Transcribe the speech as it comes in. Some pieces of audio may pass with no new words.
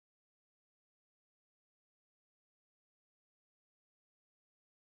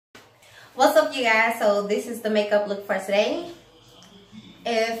What's up, you guys? So this is the makeup look for today.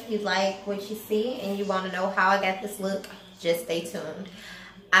 If you like what you see and you want to know how I got this look, just stay tuned.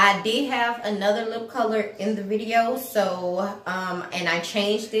 I did have another lip color in the video, so and I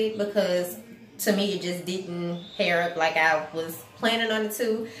changed it because to me it just didn't pair up like I was planning on it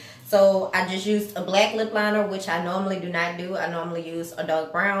to. So I just used a black lip liner, which I normally do not do. I normally use a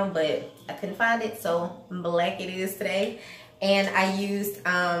dark brown, but I couldn't find it, so black it is today. And I used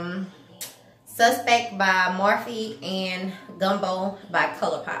Suspect by Morphe and Gumbo by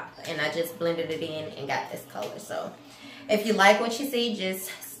ColourPop, and I just blended it in and got this color. So if you like what you see, just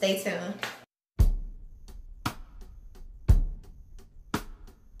stay tuned.